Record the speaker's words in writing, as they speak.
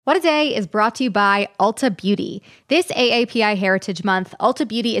What a Day is brought to you by Ulta Beauty. This AAPI Heritage Month, Ulta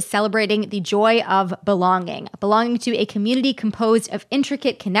Beauty is celebrating the joy of belonging to a community composed of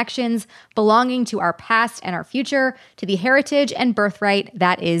intricate connections, belonging to our past and our future, to the heritage and birthright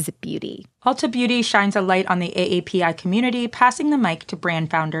that is beauty. Ulta Beauty shines a light on the AAPI community, passing the mic to brand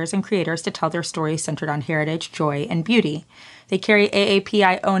founders and creators to tell their stories centered on heritage, joy, and beauty. They carry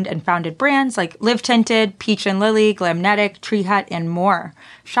AAPI-owned and founded brands like Live Tinted, Peach and Lily, Glamnetic, Tree Hut, and more.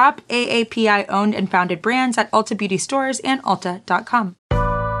 Shop AAPI-owned and founded brands at Ulta Beauty stores and Ulta.com.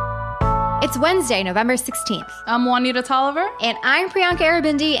 It's Wednesday, November 16th. I'm Juanita Tolliver. And I'm Priyanka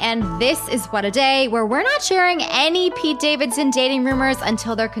Aribindi, and this is What a Day, where we're not sharing any Pete Davidson dating rumors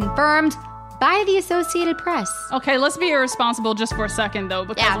until they're confirmed by the Associated Press. Okay, let's be irresponsible just for a second, though,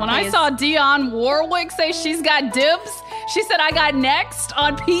 because when please. I saw Dionne Warwick say she's got dibs, she said, I got next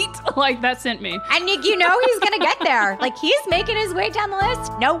on Pete. Like, that sent me. And you know he's going to get there. Like, he's making his way down the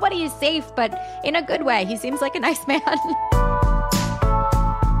list. Nobody is safe, but in a good way. He seems like a nice man.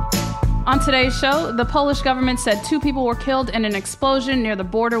 On today's show, the Polish government said 2 people were killed in an explosion near the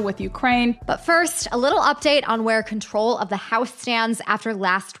border with Ukraine. But first, a little update on where control of the House stands after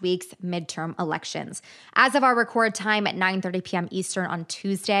last week's midterm elections. As of our record time at 9:30 p.m. Eastern on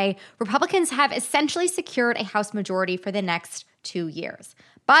Tuesday, Republicans have essentially secured a House majority for the next 2 years.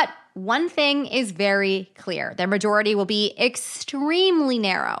 But one thing is very clear. Their majority will be extremely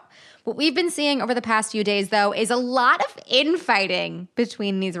narrow. What we've been seeing over the past few days, though, is a lot of infighting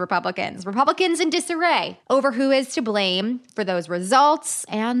between these Republicans. Republicans in disarray over who is to blame for those results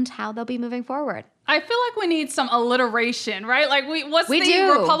and how they'll be moving forward. I feel like we need some alliteration, right? Like, what's we the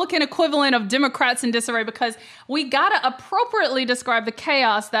do. Republican equivalent of Democrats in disarray? Because we gotta appropriately describe the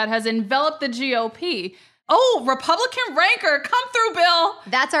chaos that has enveloped the GOP. Oh, Republican ranker, come through, Bill.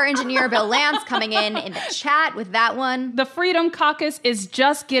 That's our engineer, Bill Lance, coming in the chat with that one. The Freedom Caucus is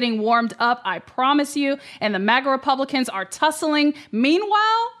just getting warmed up, I promise you, and the MAGA Republicans are tussling.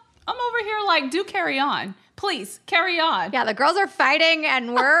 Meanwhile, I'm over here like, do carry on. Please, carry on. Yeah, the girls are fighting,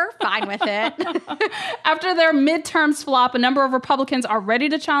 and we're fine with it. After their midterms flop, a number of Republicans are ready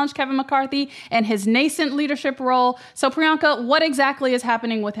to challenge Kevin McCarthy and his nascent leadership role. So, Priyanka, what exactly is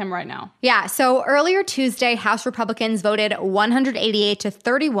happening with him right now? Yeah, so earlier Tuesday, House Republicans voted 188 to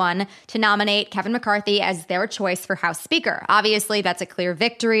 31 to nominate Kevin McCarthy as their choice for House Speaker. Obviously, that's a clear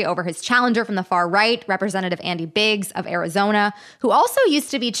victory over his challenger from the far right, Representative Andy Biggs of Arizona, who also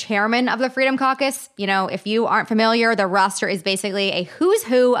used to be chairman of the Freedom Caucus. You know, if you aren't familiar, the roster is basically a who's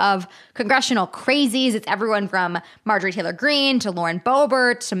who of congressional crazies. It's everyone from Marjorie Taylor Greene to Lauren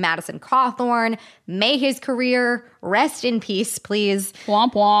Boebert to Madison Cawthorn. May his career rest in peace, please.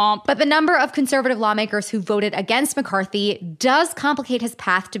 Womp womp. But the number of conservative lawmakers who voted against McCarthy does complicate his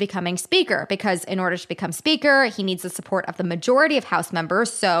path to becoming Speaker, because in order to become Speaker, he needs the support of the majority of House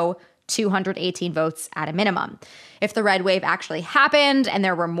members, so 218 votes at a minimum. If the red wave actually happened and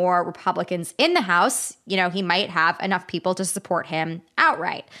there were more Republicans in the House, you know, he might have enough people to support him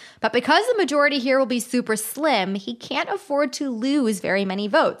outright. But because the majority here will be super slim, he can't afford to lose very many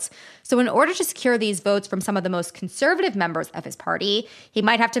votes. So in order to secure these votes from some of the most conservative members of his party, he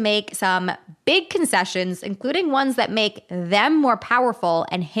might have to make some big concessions, including ones that make them more powerful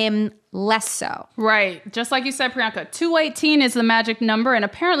and him less so. Right. Just like you said, Priyanka, 218 is the magic number, and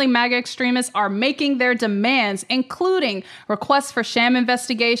apparently MAGA extremists are making their demands, including requests for sham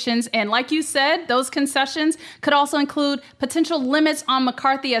investigations. And like you said, those concessions could also include potential limits on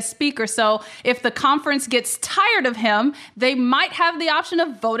McCarthy as Speaker. So if the conference gets tired of him, they might have the option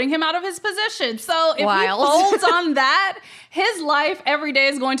of voting him out of his position. So if he folds on that, his life every day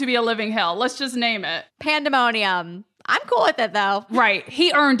is going to be a living hell. Let's just name it. Pandemonium. I'm cool with it, though. Right.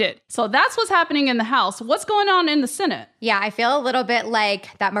 He earned it. So that's what's happening in the House. What's going on in the Senate? Yeah, I feel a little bit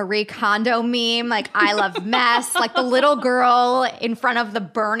like that Marie Kondo meme, like I love mess, like the little girl in front of the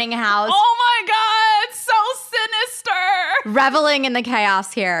burning house. Oh my God, so sinister. Reveling in the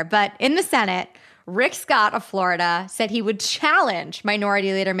chaos here. But in the Senate, Rick Scott of Florida said he would challenge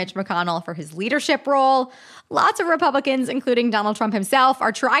Minority Leader Mitch McConnell for his leadership role. Lots of Republicans, including Donald Trump himself,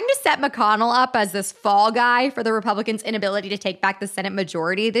 are trying to set McConnell up as this fall guy for the Republicans' inability to take back the Senate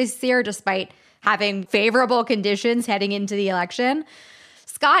majority this year, despite having favorable conditions heading into the election.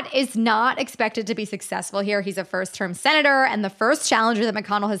 Scott is not expected to be successful here. He's a first-term senator and the first challenger that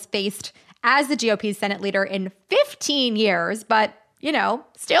McConnell has faced as the GOP's Senate leader in 15 years, but, you know,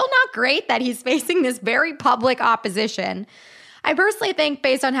 still not great that he's facing this very public opposition. I personally think,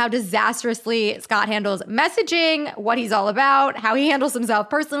 based on how disastrously Scott handles messaging, what he's all about, how he handles himself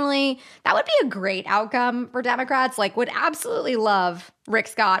personally, that would be a great outcome for Democrats. Like, would absolutely love Rick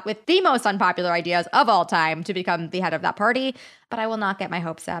Scott with the most unpopular ideas of all time to become the head of that party. But I will not get my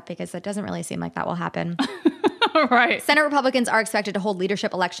hopes up because it doesn't really seem like that will happen. Right. Senate Republicans are expected to hold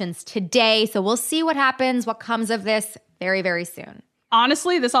leadership elections today. So we'll see what happens, what comes of this very, very soon.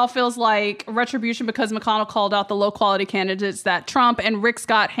 Honestly, this all feels like retribution because McConnell called out the low-quality candidates that Trump and Rick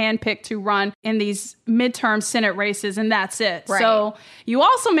Scott handpicked to run in these midterm Senate races, and that's it. Right. So you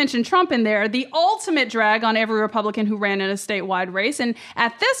also mentioned Trump in there, the ultimate drag on every Republican who ran in a statewide race. And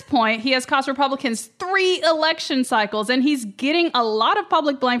at this point, he has cost Republicans 3 election cycles, and he's getting a lot of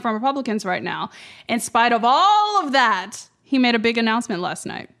public blame from Republicans right now. In spite of all of that, he made a big announcement last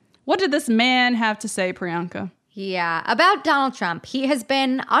night. What did this man have to say, Priyanka? Yeah, about Donald Trump. He has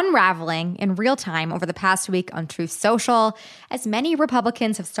been unraveling in real time over the past week on Truth Social, as many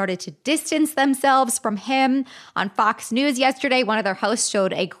Republicans have started to distance themselves from him. On Fox News yesterday, one of their hosts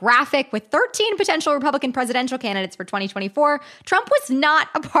showed a graphic with 13 potential Republican presidential candidates for 2024. Trump was not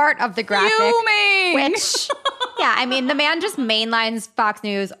a part of the graphic. Fuming! Which, yeah, I mean, the man just mainlines Fox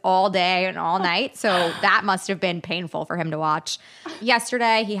News all day and all night, so that must have been painful for him to watch.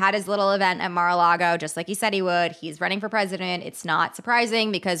 Yesterday, he had his little event at Mar-a-Lago, just like he said he would. He's running for president. It's not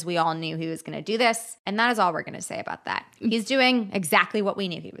surprising because we all knew he was going to do this. And that is all we're going to say about that. He's doing exactly what we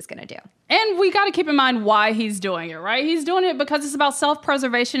knew he was going to do. And we got to keep in mind why he's doing it, right? He's doing it because it's about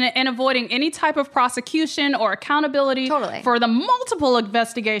self-preservation and avoiding any type of prosecution or accountability for the multiple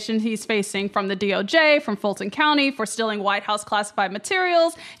investigations he's facing from the DOJ, from Fulton County, for stealing White House classified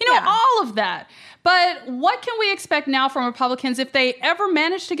materials, all of that. But what can we expect now from Republicans if they ever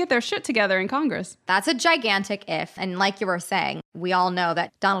manage to get their shit together in Congress? That's a gigantic if. And like you were saying, we all know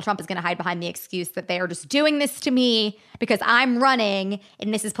that Donald Trump is going to hide behind the excuse that they are just doing this to me because I'm running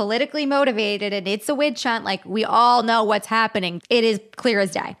and this is politically motivated and it's a witch hunt. Like, we all know what's happening. It is clear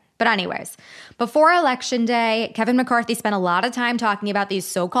as day. But anyways, before Election Day, Kevin McCarthy spent a lot of time talking about these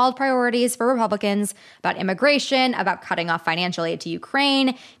so-called priorities for Republicans, about immigration, about cutting off financial aid to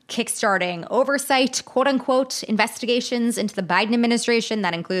Ukraine, kickstarting oversight, quote-unquote, investigations into the Biden administration.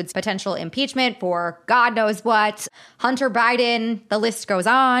 That includes potential impeachment for God knows what, Hunter Biden, the list goes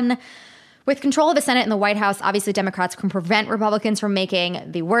on. With control of the Senate and the White House, obviously Democrats can prevent Republicans from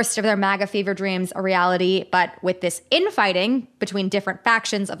making the worst of their MAGA fever dreams a reality. But with this infighting between different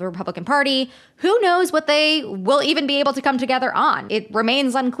factions of the Republican Party, who knows what they will even be able to come together on? It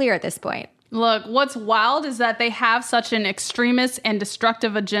remains unclear at this point. Look, what's wild is that they have such an extremist and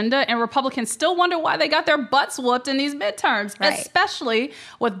destructive agenda, and Republicans still wonder why they got their butts whooped in these midterms, especially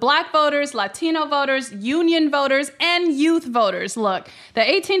with Black voters, Latino voters, union voters, and youth voters. Look, the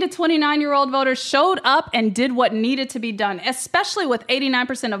 18 to 29-year-old voters showed up and did what needed to be done, especially with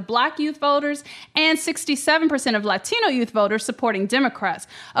 89% of Black youth voters and 67% of Latino youth voters supporting Democrats.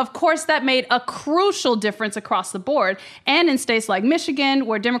 Of course, that made a crucial difference across the board, and in states like Michigan,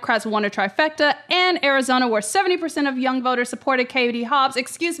 where Democrats won a trifecta, and Arizona, where 70% of young voters supported Katie Hobbs.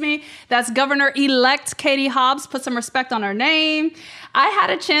 Excuse me, that's Governor-elect Katie Hobbs. Put some respect on her name. I had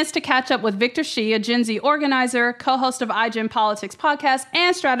a chance to catch up with Victor Shi, a Gen Z organizer, co-host of iGen Politics podcast,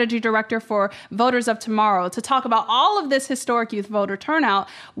 and strategy director for Voters of Tomorrow, to talk about all of this historic youth voter turnout,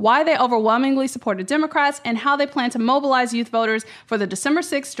 why they overwhelmingly supported Democrats, and how they plan to mobilize youth voters for the December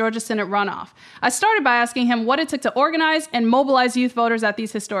 6th Georgia Senate runoff. I started by asking him what it took to organize and mobilize youth voters at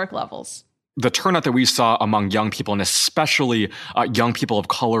these historic levels. The turnout that we saw among young people, and especially young people of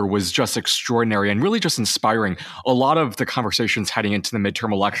color, was just extraordinary and really just inspiring. A lot of the conversations heading into the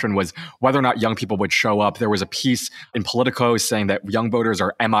midterm election was whether or not young people would show up. There was a piece in Politico saying that young voters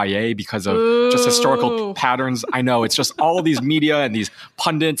are MIA because of just historical patterns. I know, it's just all of these media and these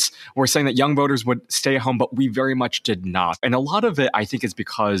pundits were saying that young voters would stay at home, but we very much did not. And a lot of it, I think, is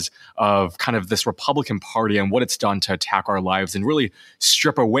because of kind of this Republican Party and what it's done to attack our lives and really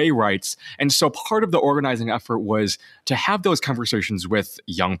strip away rights. And so part of the organizing effort was to have those conversations with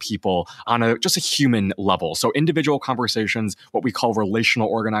young people on just a human level. So individual conversations, what we call relational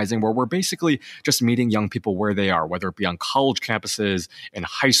organizing, where we're basically just meeting young people where they are, whether it be on college campuses, in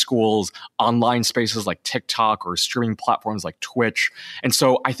high schools, online spaces like TikTok, or streaming platforms like Twitch. And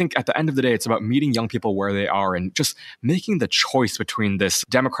so I think at the end of the day, it's about meeting young people where they are and just making the choice between this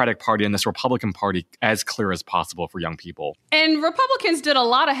Democratic Party and this Republican Party as clear as possible for young people. And Republicans did a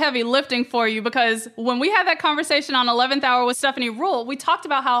lot of heavy lifting for you, because when we had that conversation on 11th Hour with Stephanie Ruhle, we talked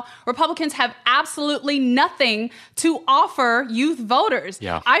about how Republicans have absolutely nothing to offer youth voters.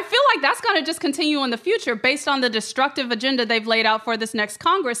 Yeah. I feel like that's going to just continue in the future based on the destructive agenda they've laid out for this next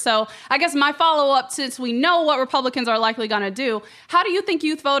Congress. So I guess my follow-up, since we know what Republicans are likely going to do, how do you think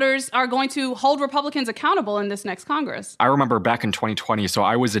youth voters are going to hold Republicans accountable in this next Congress? I remember back in 2020, so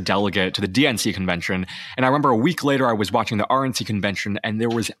I was a delegate to the DNC convention, and I remember a week later I was watching the RNC convention, and there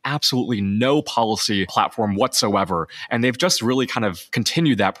was absolutely no policy platform whatsoever. And they've just really kind of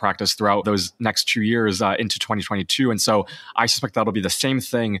continued that practice throughout those next 2 years into 2022. And so I suspect that'll be the same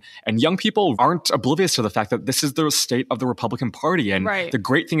thing. And young people aren't oblivious to the fact that this is the state of the Republican Party. And Right. the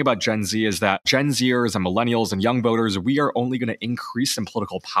great thing about Gen Z is that Gen Zers and millennials and young voters, we are only going to increase in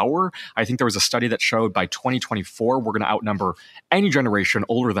political power. I think there was a study that showed by 2024, we're going to outnumber any generation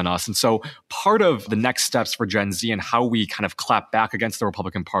older than us. And so part of the next steps for Gen Z and how we kind of clap back against the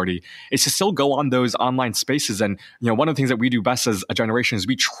Republican Party is to still go on those online spaces. And, one of the things that we do best as a generation is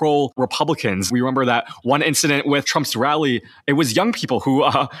we troll Republicans. We remember that one incident with Trump's rally, it was young people who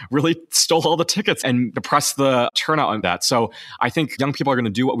really stole all the tickets and depressed the turnout on that. So I think young people are going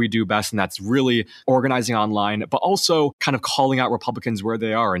to do what we do best, and that's really organizing online, but also kind of calling out Republicans where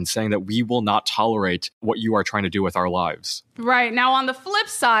they are and saying that we will not tolerate what you are trying to do with our lives. Right. Now, on the flip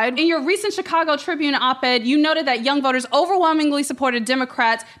side, in your recent Chicago Tribune op-ed, you noted that young voters overwhelmingly supported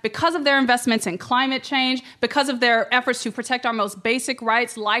Democrats because of their investments in climate change, because of their efforts to protect our most basic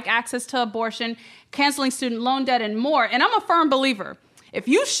rights like access to abortion, canceling student loan debt, and more. And I'm a firm believer. If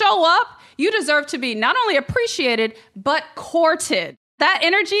you show up, you deserve to be not only appreciated, but courted. That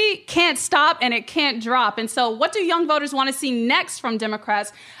energy can't stop and it can't drop. And so what do young voters want to see next from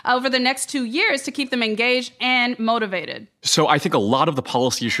Democrats over the next 2 years to keep them engaged and motivated? So I think a lot of the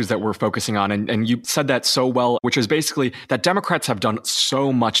policy issues that we're focusing on, and you said that so well, which is basically that Democrats have done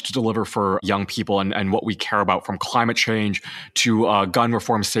so much to deliver for young people and what we care about, from climate change to gun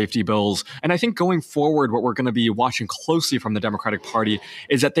reform safety bills. And I think going forward, what we're going to be watching closely from the Democratic Party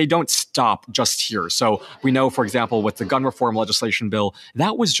is that they don't stop just here. So we know, for example, with the gun reform legislation bill,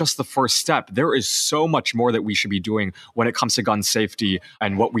 that was just the first step. There is so much more that we should be doing when it comes to gun safety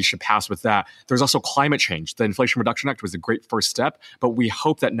and what we should pass with that. There's also climate change. The Inflation Reduction Act was a great first step, but we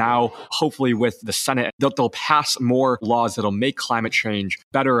hope that now, hopefully with the Senate, they'll pass more laws that'll make climate change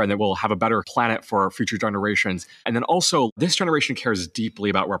better and that we'll have a better planet for future generations. And then also, this generation cares deeply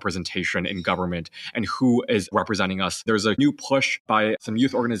about representation in government and who is representing us. There's a new push by some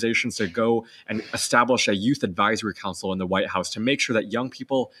youth organizations to go and establish a youth advisory council in the White House to make sure that young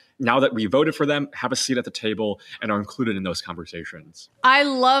people, now that we voted for them, have a seat at the table and are included in those conversations. I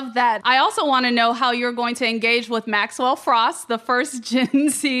love that. I also want to know how you're going to engage with Maxwell Frost, the first Gen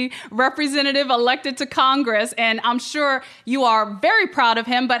Z representative elected to Congress. And I'm sure you are very proud of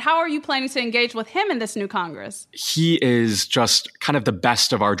him, but how are you planning to engage with him in this new Congress? He is just kind of the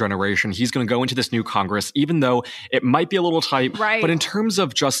best of our generation. He's going to go into this new Congress, even though it might be a little tight. Right. But in terms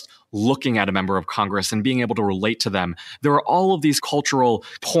of just looking at a member of Congress and being able to relate to them, there are all of these cultural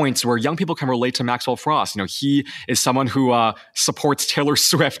points where young people can relate to Maxwell Frost. He is someone who supports Taylor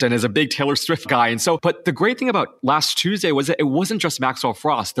Swift and is a big Taylor Swift guy. And so, but the great thing about last Tuesday was that it wasn't just Maxwell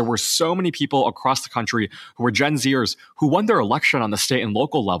Frost. There were so many people across the country who were Gen Zers who won their election on the state and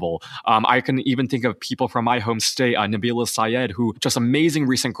local level. I can even think of people from my home state, Nabila Syed, who just amazing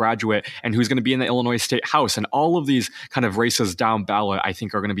recent graduate and who's going to be in the Illinois State House. And all of these kind of races down ballot, I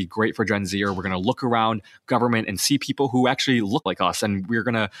think, are going to be great for Gen Z. We're going to look around government and see people who actually look like us, and we're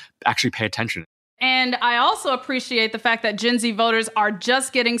going to actually pay attention. And I also appreciate the fact that Gen Z voters are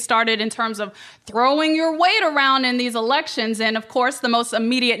just getting started in terms of throwing your weight around in these elections. And of course, the most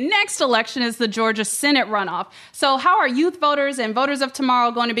immediate next election is the Georgia Senate runoff. So how are youth voters and voters of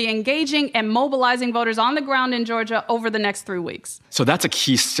tomorrow going to be engaging and mobilizing voters on the ground in Georgia over the next 3 weeks? So that's a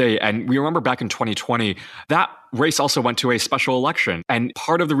key state. And we remember back in 2020, that race also went to a special election. And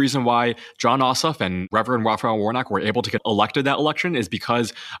part of the reason why Jon Ossoff and Reverend Raphael Warnock were able to get elected that election is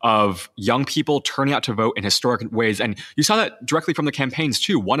because of young people turning out to vote in historic ways. And you saw that directly from the campaigns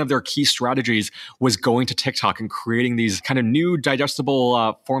too. One of their key strategies was going to TikTok and creating these kind of new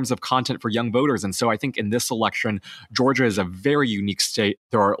digestible forms of content for young voters. And so I think in this election, Georgia is a very unique state.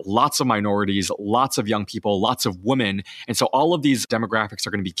 There are lots of minorities, lots of young people, lots of women. And so all of these demographics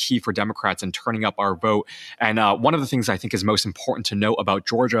are going to be key for Democrats in turning up our vote. And one of the things I think is most important to note about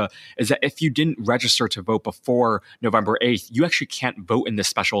Georgia is that if you didn't register to vote before November 8th, you actually can't vote in this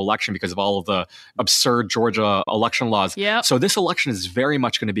special election because of all of the absurd Georgia election laws. Yep. So this election is very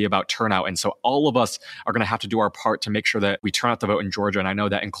much going to be about turnout. And so all of us are going to have to do our part to make sure that we turn out the vote in Georgia. And I know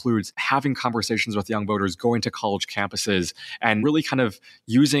that includes having conversations with young voters, going to college campuses, and really kind of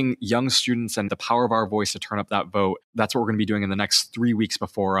using young students and the power of our voice to turn up that vote. That's what we're going to be doing in the next 3 weeks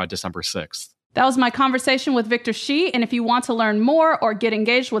before December 6th. That was my conversation with Victor Shi. And if you want to learn more or get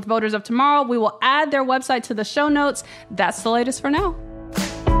engaged with Voters of Tomorrow, we will add their website to the show notes. That's the latest for now.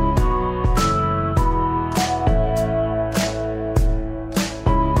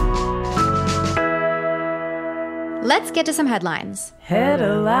 Let's get to some headlines.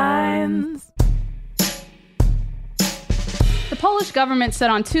 Headlines. The Polish government said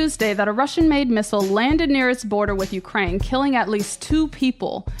on Tuesday that a Russian-made missile landed near its border with Ukraine, killing at least 2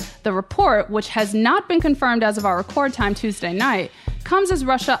 people. The report, which has not been confirmed as of our record time Tuesday night, comes as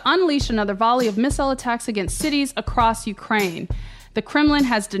Russia unleashed another volley of missile attacks against cities across Ukraine. The Kremlin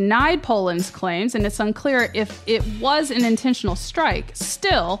has denied Poland's claims, and it's unclear if it was an intentional strike.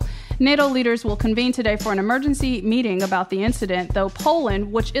 Still, NATO leaders will convene today for an emergency meeting about the incident, though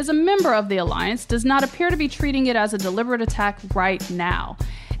Poland, which is a member of the alliance, does not appear to be treating it as a deliberate attack right now.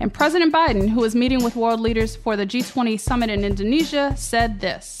 And President Biden, who is meeting with world leaders for the G20 summit in Indonesia, said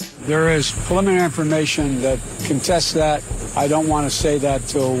this. There is preliminary information that contests that. I don't want to say that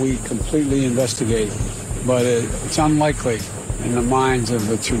till we completely investigate, but it's unlikely in the minds of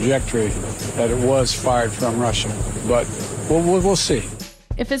the trajectory that it was fired from Russia. But we'll see.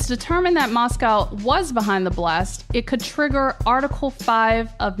 If it's determined that Moscow was behind the blast, it could trigger Article 5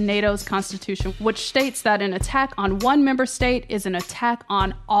 of NATO's constitution, which states that an attack on one member state is an attack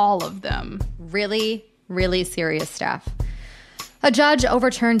on all of them. Really, really serious stuff. A judge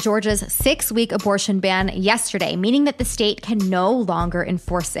overturned Georgia's 6-week abortion ban yesterday, meaning that the state can no longer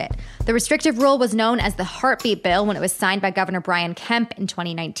enforce it. The restrictive rule was known as the Heartbeat Bill when it was signed by Governor Brian Kemp in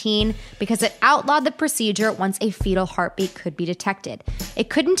 2019 because it outlawed the procedure once a fetal heartbeat could be detected. It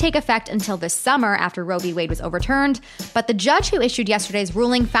couldn't take effect until this summer after Roe v. Wade was overturned, but the judge who issued yesterday's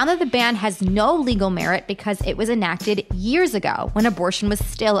ruling found that the ban has no legal merit because it was enacted years ago when abortion was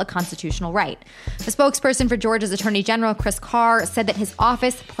still a constitutional right. The spokesperson for Georgia's Attorney General, Chris Carr, said that his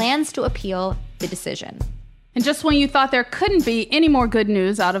office plans to appeal the decision. And just when you thought there couldn't be any more good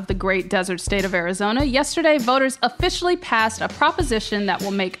news out of the great desert state of Arizona, yesterday voters officially passed a proposition that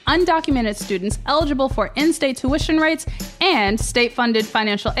will make undocumented students eligible for in-state tuition rates and state-funded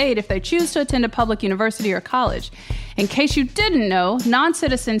financial aid if they choose to attend a public university or college. In case you didn't know,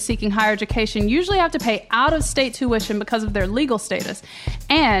 non-citizens seeking higher education usually have to pay out-of-state tuition because of their legal status,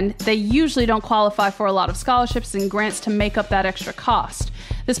 and they usually don't qualify for a lot of scholarships and grants to make up that extra cost.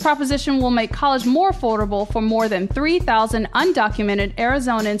 This proposition will make college more affordable for more than 3,000 undocumented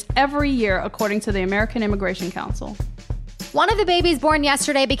Arizonans every year, according to the American Immigration Council. One of the babies born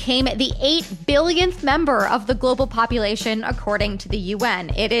yesterday became the 8 billionth member of the global population, according to the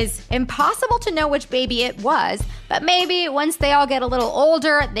UN. It is impossible to know which baby it was, but maybe once they all get a little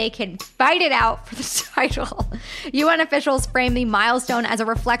older, they can fight it out for the title. UN officials frame the milestone as a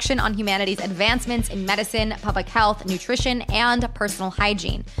reflection on humanity's advancements in medicine, public health, nutrition, and personal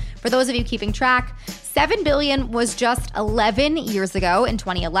hygiene. For those of you keeping track, 7 billion was just 11 years ago in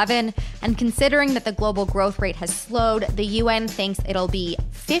 2011, and considering that the global growth rate has slowed, the UN thinks it'll be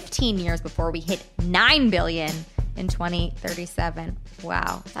 15 years before we hit 9 billion in 2037.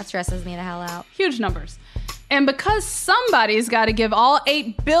 Wow, that stresses me the hell out. Huge numbers. And because somebody's got to give all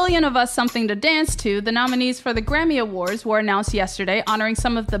 8 billion of us something to dance to, the nominees for the Grammy Awards were announced yesterday, honoring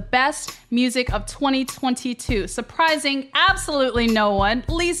some of the best music of 2022. Surprising absolutely no one,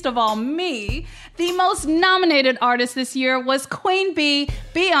 least of all me. The most nominated artist this year was Queen Bee,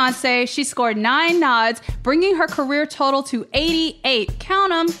 Beyonce. She scored 9 nods, bringing her career total to 88.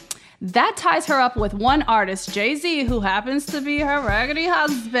 Count 'em. That ties her up with one artist, Jay-Z, who happens to be her raggedy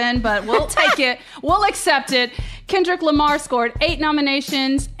husband, but we'll take it. We'll accept it. Kendrick Lamar scored 8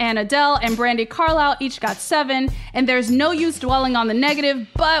 nominations, and Adele and Brandi Carlile each got 7. And there's no use dwelling on the negative,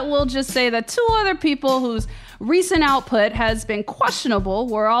 but we'll just say that 2 other people whose recent output has been questionable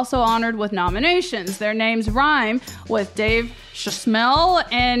were also honored with nominations. Their names rhyme with Dave Chappelle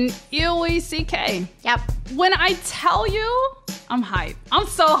and Louis C.K. Yep. When I tell you, I'm hyped. I'm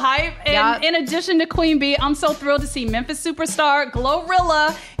so hyped. And in addition to Queen Bee, I'm so thrilled to see Memphis superstar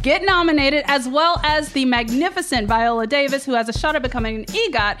Glorilla get nominated, as well as the magnificent Viola Davis, who has a shot at becoming an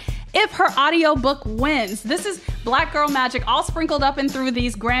EGOT, if her audiobook wins. This is Black Girl Magic all sprinkled up and through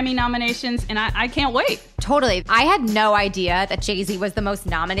these Grammy nominations, and I can't wait. Totally. I had no idea that Jay-Z was the most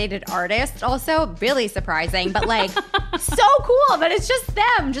nominated artist. Also, really surprising, but like so cool. But it's just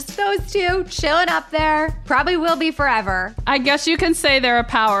them, just those two chilling up there. Probably will be forever. I guess you can say they're a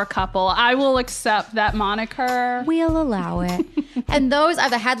power couple. I will accept that moniker. We'll allow it. And those are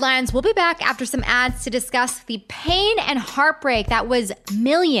the headlines. We'll be back after some ads to discuss the pain and heartbreak that was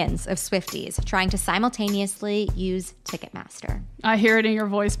millions of Swifties trying to simultaneously use Ticketmaster. I hear it in your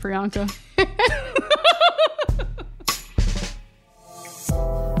voice, Priyanka.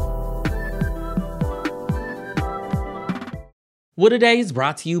 What A Day is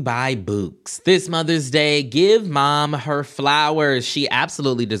brought to you by Books. This Mother's Day, give mom her flowers. She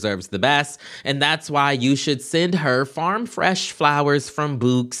absolutely deserves the best, and that's why you should send her farm fresh flowers from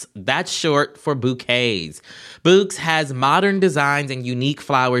Books. That's short for bouquets. Books has modern designs and unique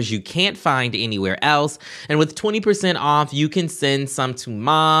flowers you can't find anywhere else, and with 20% off, you can send some to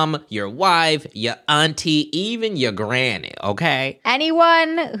mom, your wife, your auntie, even your granny, okay?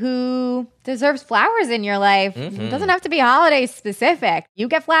 Anyone who deserves flowers in your life. It doesn't have to be holiday specific. You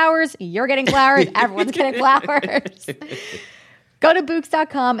get flowers, you're getting flowers, everyone's getting flowers. Go to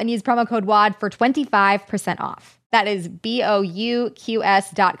Books.com and use promo code WAD for 25% off. That is BOUQS.com,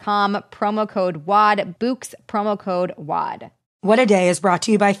 promo code WAD, Books, promo code WAD. What A Day is brought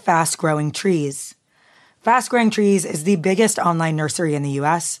to you by Fast Growing Trees. Fast Growing Trees is the biggest online nursery in the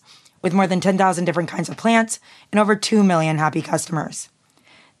U.S., with more than 10,000 different kinds of plants and over 2 million happy customers.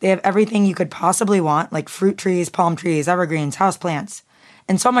 They have everything you could possibly want, like fruit trees, palm trees, evergreens, houseplants,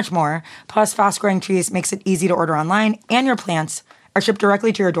 and so much more. Plus, Fast Growing Trees makes it easy to order online, and your plants are shipped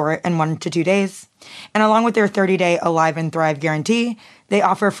directly to your door in 1 to 2 days. And along with their 30-day Alive and Thrive guarantee, they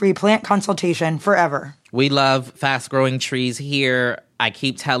offer free plant consultation forever. We love Fast Growing Trees here. I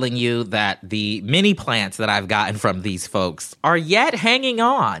keep telling you that the mini plants that I've gotten from these folks are yet hanging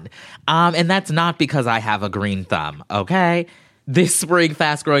on. And that's not because I have a green thumb, okay? This spring,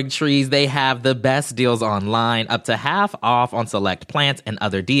 Fast Growing Trees, they have the best deals online, up to half off on select plants and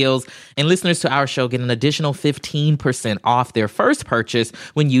other deals. And listeners to our show get an additional 15% off their first purchase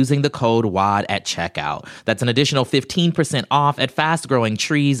when using the code WAD at checkout. That's an additional 15% off at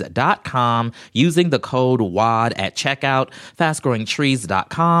fastgrowingtrees.com using the code WAD at checkout.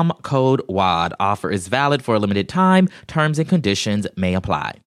 Fastgrowingtrees.com, code WAD. Offer is valid for a limited time. Terms and conditions may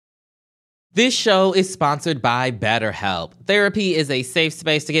apply. This show is sponsored by BetterHelp. Therapy is a safe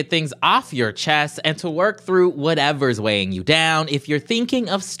space to get things off your chest and to work through whatever's weighing you down. If you're thinking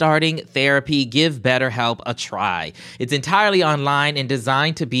of starting therapy, give BetterHelp a try. It's entirely online and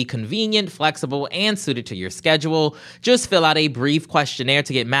designed to be convenient, flexible, and suited to your schedule. Just fill out a brief questionnaire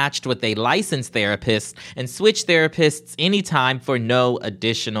to get matched with a licensed therapist and switch therapists anytime for no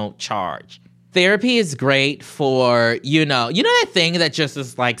additional charge. Therapy is great for, you know that thing that just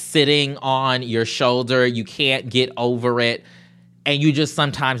is like sitting on your shoulder, you can't get over it, and you just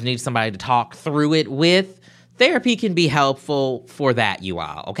sometimes need somebody to talk through it with. Therapy can be helpful for that, you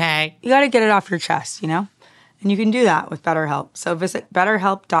all, okay? You got to get it off your chest, And you can do that with BetterHelp. So visit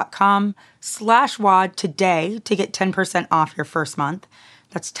betterhelp.com/WAD today to get 10% off your first month.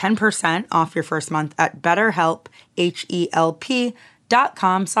 That's 10% off your first month at BetterHelp, HELP.com/WAD.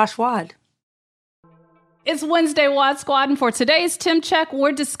 It's Wednesday, WAD Squad, and for today's Tim Check,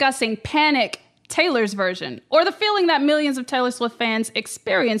 we're discussing Panic, Taylor's version, or the feeling that millions of Taylor Swift fans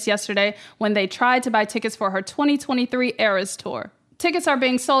experienced yesterday when they tried to buy tickets for her 2023 Eras Tour. Tickets are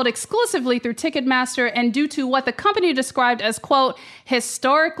being sold exclusively through Ticketmaster, and due to what the company described as, quote,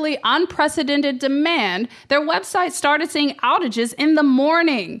 historically unprecedented demand, their website started seeing outages in the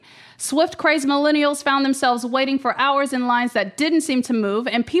morning. Swift-crazed millennials found themselves waiting for hours in lines that didn't seem to move,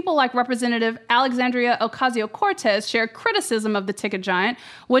 and people like Representative Alexandria Ocasio-Cortez shared criticism of the ticket giant,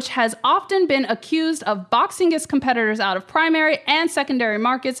 which has often been accused of boxing its competitors out of primary and secondary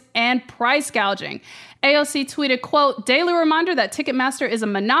markets and price gouging. AOC tweeted, quote, daily reminder that Ticketmaster is a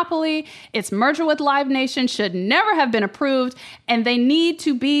monopoly, its merger with Live Nation should never have been approved, and they need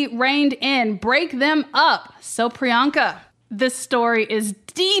to be reined in. Break them up. So Priyanka, this story is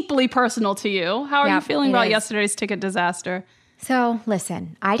deeply personal to you. How are you feeling about yesterday's ticket disaster? So,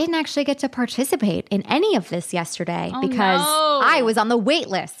 listen, I didn't actually get to participate in any of this yesterday because I was on the wait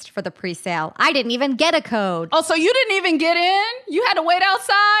list for the pre-sale. I didn't even get a code. Oh, so you didn't even get in? You had to wait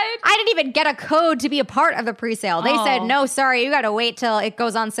outside? I didn't even get a code to be a part of the pre-sale. They said, no, sorry, you got to wait till it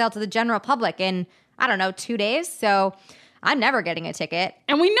goes on sale to the general public in, 2 days. So I'm never getting a ticket.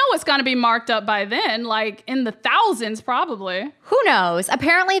 And we know it's going to be marked up by then, like in the thousands probably. Who knows?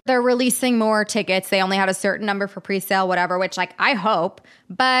 Apparently, they're releasing more tickets. They only had a certain number for pre-sale, whatever, which, like, I hope.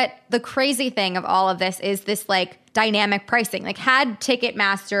 But the crazy thing of all of this is this, like, dynamic pricing. Like, had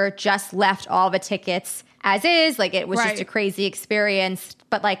Ticketmaster just left all the tickets as is, like, it was just a crazy experience,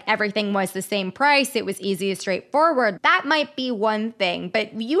 but, like, everything was the same price, it was easy and straightforward, that might be one thing.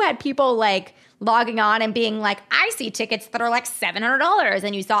 But you had people, like, logging on and being like, I see tickets that are like $700.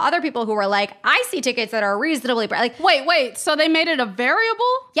 And you saw other people who were like, I see tickets that are reasonably like, wait, so they made it a variable?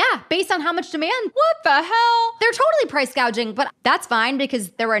 Yeah, based on how much demand. What the hell? They're totally price gouging, but that's fine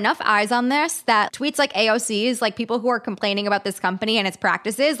because there were enough eyes on this that tweets like AOC's, like people who are complaining about this company and its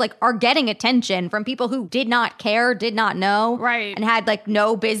practices, like are getting attention from people who did not care, did not know, right, and had like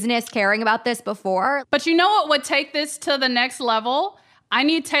no business caring about this before. But you know what would take this to the next level? I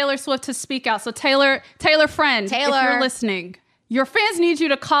need Taylor Swift to speak out. So Taylor friend, if you're listening, your fans need you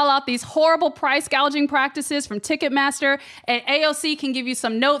to call out these horrible price gouging practices from Ticketmaster, and AOC can give you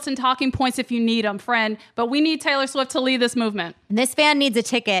some notes and talking points if you need them, friend. But we need Taylor Swift to lead this movement. And this fan needs a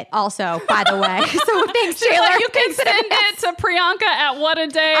ticket also, by the way. So thanks, Taylor. Like, you can send it to Priyanka at What a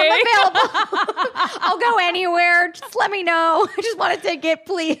Day. I'm available. I'll go anywhere. Just let me know. I just want a ticket,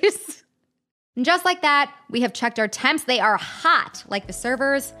 please. And just like that, we have checked our temps. They are hot, like the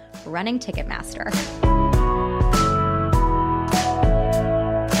servers running Ticketmaster.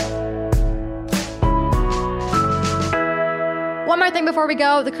 One more thing before we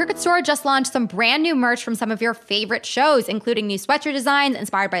go. The Crooked Store just launched some brand new merch from some of your favorite shows, including new sweatshirt designs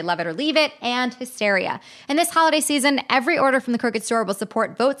inspired by Love It or Leave It and Hysteria. And this holiday season, every order from the Crooked Store will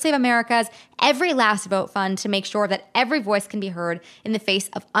support Vote Save America's Every Last Vote Fund to make sure that every voice can be heard in the face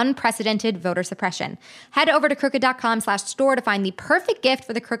of unprecedented voter suppression. Head over to crooked.com/store to find the perfect gift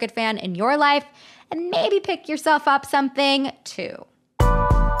for the Crooked fan in your life and maybe pick yourself up something too.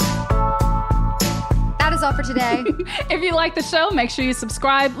 That is all for today. If you like the show, make sure you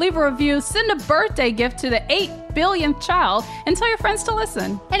subscribe, leave a review, send a birthday gift to the 8 billionth child, and tell your friends to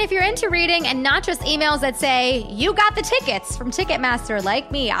listen. And if you're into reading and not just emails that say, you got the tickets from Ticketmaster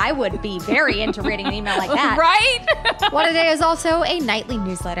like me, I would be very into reading an email like that. Right? What a Day is also a nightly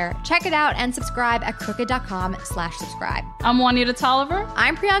newsletter. Check it out and subscribe at crooked.com/subscribe. I'm Juanita Tolliver.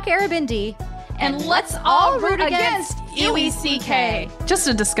 I'm Priyanka Aribindi. And let's all root against UECK. Just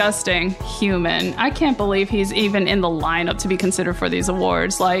a disgusting human. I can't believe he's even in the lineup to be considered for these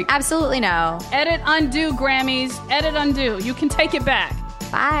awards. Like, absolutely no. Edit, undo, Grammys. Edit, undo. You can take it back.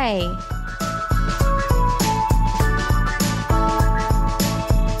 Bye.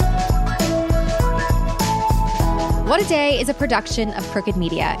 What a Day is a production of Crooked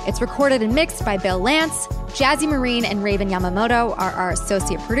Media. It's recorded and mixed by Bill Lance. Jazzy Marine and Raven Yamamoto are our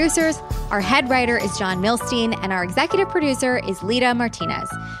associate producers. Our head writer is John Milstein, and our executive producer is Lita Martinez.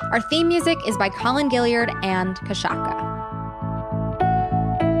 Our theme music is by Colin Gilliard and Kashaka.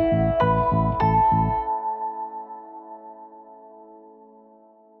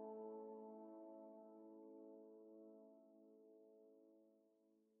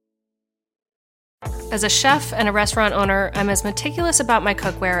 As a chef and a restaurant owner, I'm as meticulous about my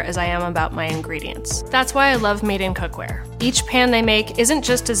cookware as I am about my ingredients. That's why I love Made in Cookware. Each pan they make isn't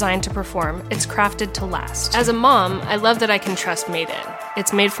just designed to perform, it's crafted to last. As a mom, I love that I can trust Made In.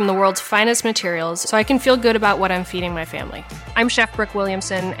 It's made from the world's finest materials, so I can feel good about what I'm feeding my family. I'm Chef Brooke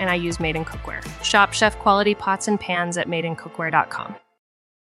Williamson, and I use Made in Cookware. Shop chef quality pots and pans at madeincookware.com.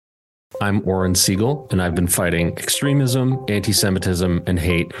 I'm Oren Siegel, and I've been fighting extremism, anti-Semitism, and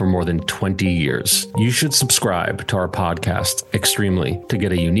hate for more than 20 years. You should subscribe to our podcast, Extremely, to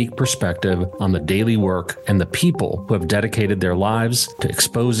get a unique perspective on the daily work and the people who have dedicated their lives to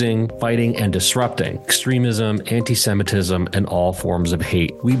exposing, fighting, and disrupting extremism, anti-Semitism, and all forms of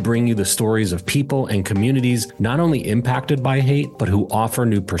hate. We bring you the stories of people and communities not only impacted by hate, but who offer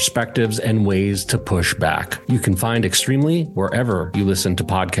new perspectives and ways to push back. You can find Extremely wherever you listen to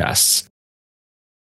podcasts.